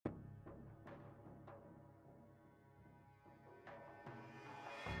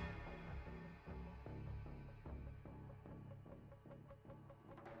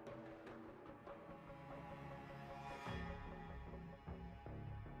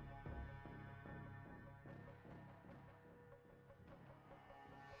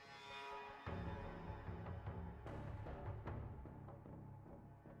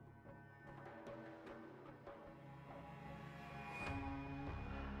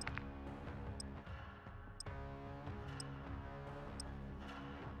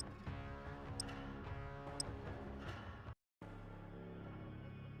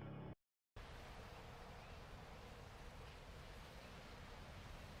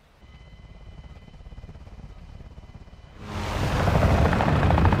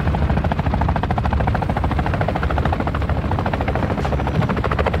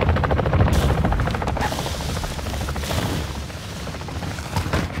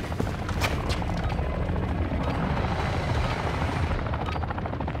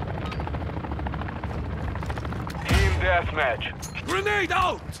deathmatch. Grenade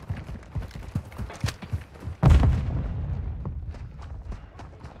out!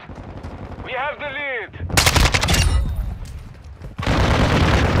 We have the lead.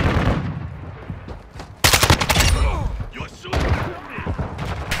 You're shooting at me!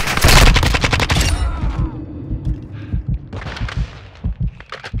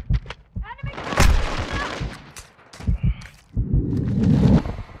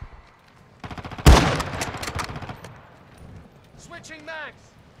 Switching mags!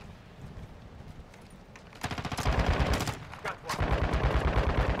 Got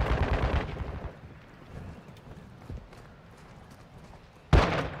one.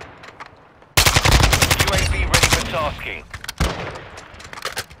 UAV ready for tasking.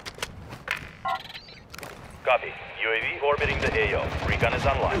 Copy. UAV orbiting the AO. Recon is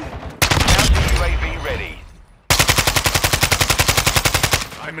online. Counter UAV ready.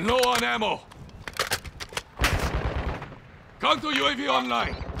 I'm low on ammo. Counter UAV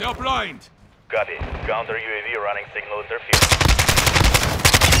online. They're blind. Copy. Counter UAV running signal interference.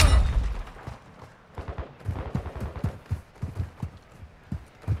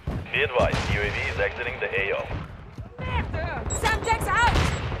 Be advised, UAV is exiting the AO. Semtex out!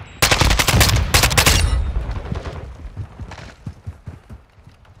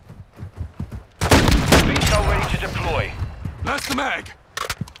 VTOL ready to deploy. Blast the mag.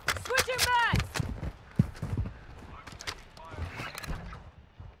 Switching mags!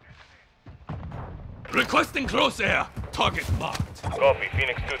 Requesting close air. Target marked. Copy.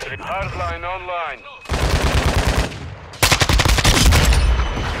 Phoenix 2-3. Hardline online.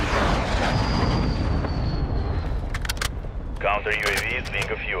 Counter UAV is being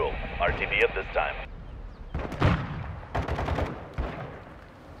a fuel. RTB at this time.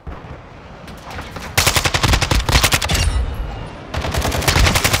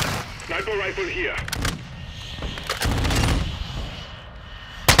 Sniper rifle here.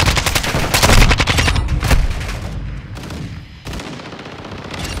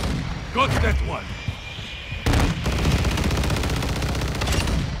 Got that one.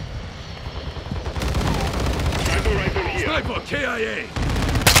 Sniper rifle here. Sniper KIA.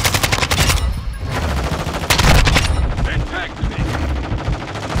 Get back to me.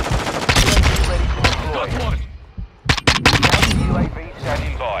 UAV ready to deploy. Got one. Counter UAV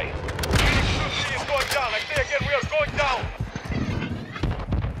standing by. Phoenix 2-3 is going down. I say again, we are going down.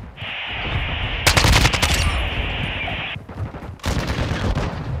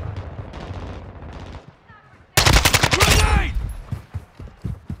 Grenade!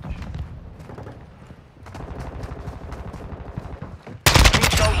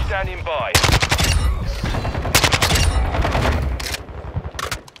 VTOL standing by.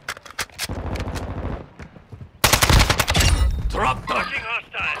 Drop them.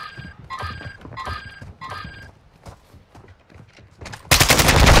 Hostile.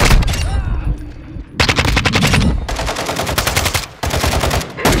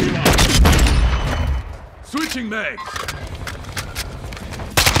 Switching mags.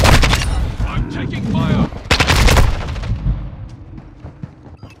 I'm taking fire.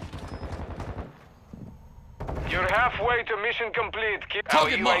 You're halfway to mission complete. Keep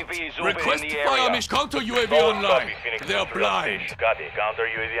Target our marked. UAV is orbiting Request the fire area. mission. Counter UAV Copy. online. Phoenix They're 2-3 on blind. station. Copy. Counter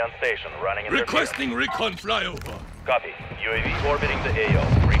UAV on station. Running interference. Requesting recon flyover. Copy. UAV orbiting the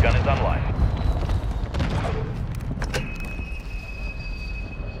AO. Recon is online.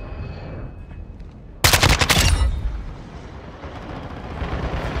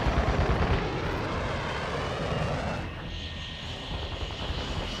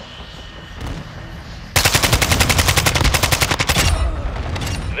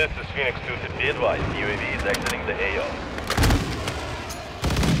 This is Phoenix 2 to be advised. UAV is exiting the AO.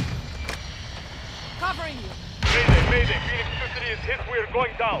 Covering you. Mayday, mayday. Phoenix 2-3 is hit. We are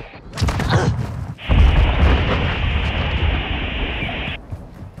going down.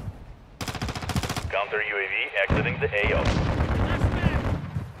 Counter UAV exiting the AO.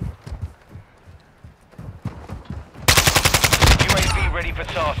 UAV ready for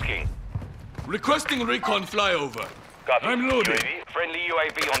tasking. Requesting recon flyover. Copy. I'm loading. UAV. Friendly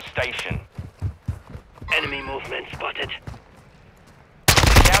UAV on station. Enemy movement spotted.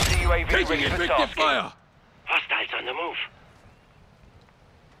 Counter UAV Taking ready for effective tasking. fire. Hostiles on the move.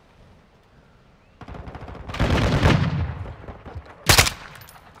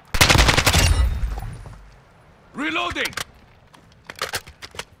 Reloading.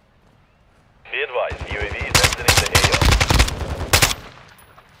 Be advised, UAV is exiting the AO.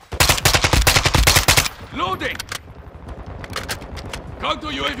 Loading. Counter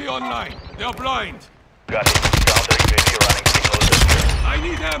UAV online. They're blind. Got it. Counter UAV running signal interference. I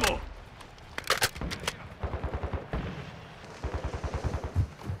need ammo.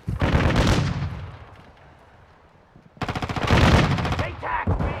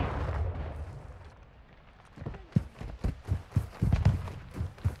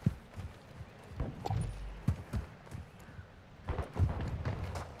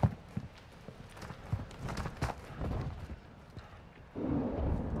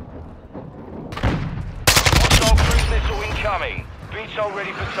 incoming. VTOL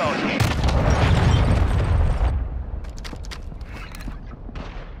ready for tasking.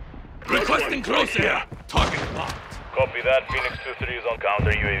 Requesting close air. Target marked. Copy that. Phoenix 2-3 is on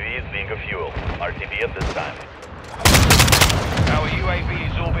counter. UAV is being a fuel. RTB at this time. Our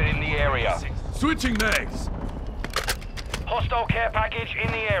UAV is orbiting the area. Switching mags. Hostile care package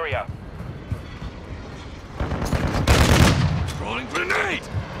in the area. Throwing grenade.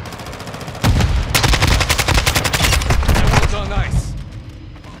 Everyone's on ice.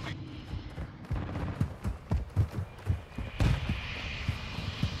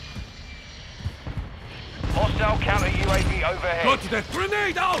 Hostile counter UAV overhead. Got that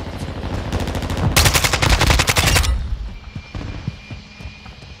grenade out.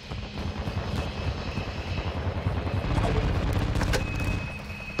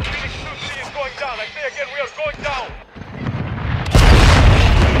 Phoenix 2-3 is going down. I say again, we are going down.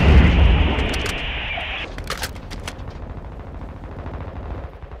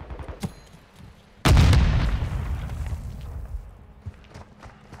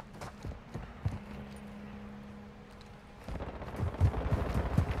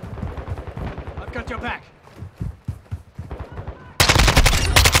 I've got your back.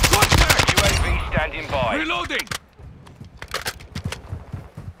 Contact. UAV standing by. Reloading.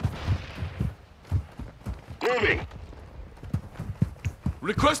 Moving.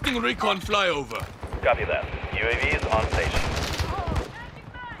 Requesting recon flyover. Copy that. UAV is on station.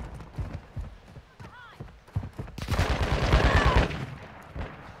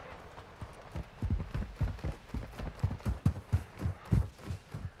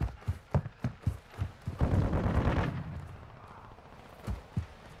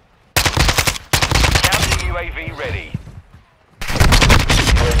 Counter UAV ready.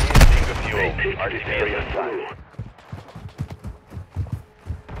 UAV is being a fuel. RTB at this time.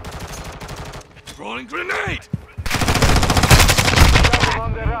 Throwing grenade.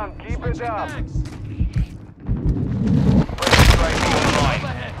 On the run. Keep it up. Mags. UAV online.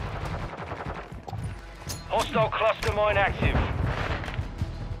 Overhead. Hostile cluster mine active.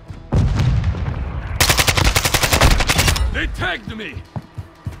 They tagged me.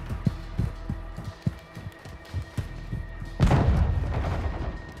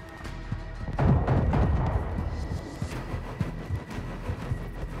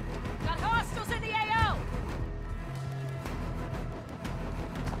 Got hostiles in the AO!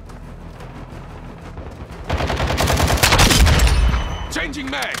 Changing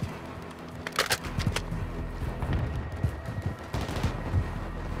mag.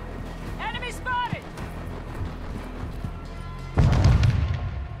 Enemy spotted!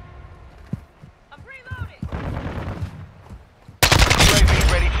 I'm reloading! UAV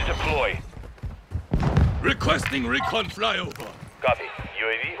ready to deploy. Requesting recon flyover. Copy.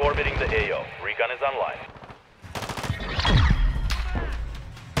 UAV orbiting the AO. Recon is online.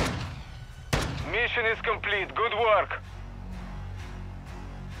 Mission is complete. Good work.